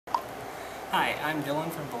Hi, I'm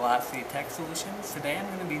Dylan from Velocity Tech Solutions. Today I'm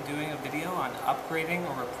going to be doing a video on upgrading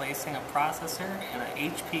or replacing a processor in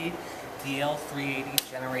an HP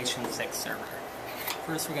DL380 Generation 6 server.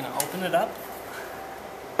 First we're going to open it up.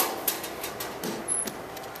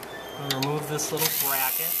 We'll remove this little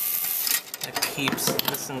bracket that keeps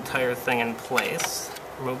this entire thing in place.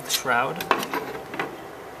 Remove the shroud.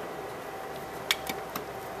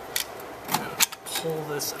 And pull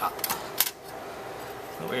this up.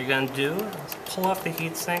 So what you're going to do is pull off the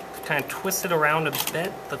heatsink, kind of twist it around a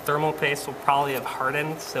bit. The thermal paste will probably have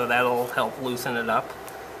hardened, so that'll help loosen it up.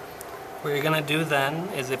 What you're going to do then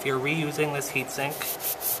is, if you're reusing this heatsink,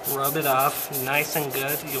 rub it off nice and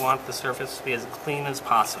good. You want the surface to be as clean as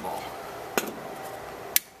possible.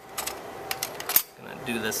 Going to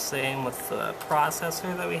do the same with the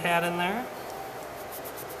processor that we had in there.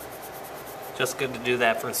 Just good to do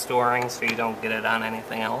that for storing so you don't get it on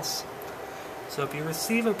anything else. So if you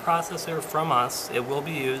receive a processor from us, it will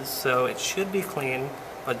be used, so it should be clean,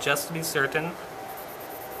 but just to be certain,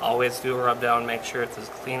 always do a rub down, make sure it's as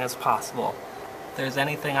clean as possible. If there's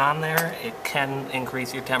anything on there, it can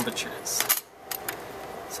increase your temperatures.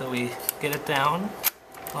 So we get it down,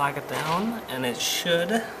 lock it down, and it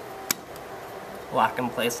should lock in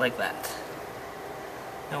place like that.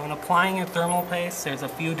 Now when applying your thermal paste, there's a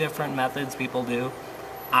few different methods people do.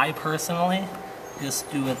 I personally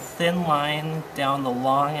just do a thin line down the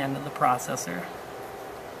long end of the processor.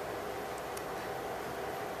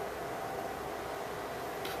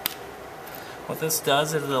 What this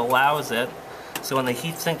does is it allows it, so when the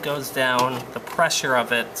heatsink goes down, the pressure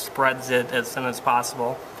of it spreads it as thin as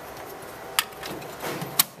possible,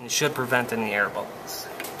 and it should prevent any air bubbles.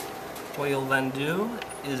 What you'll then do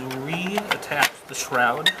is reattach the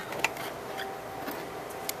shroud.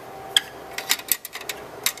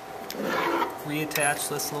 Reattach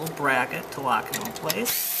this little bracket to lock it in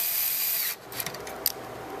place.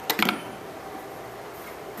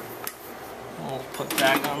 We'll put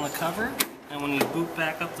back on the cover, and when you boot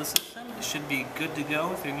back up the system, it should be good to go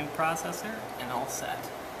with your new processor and all set.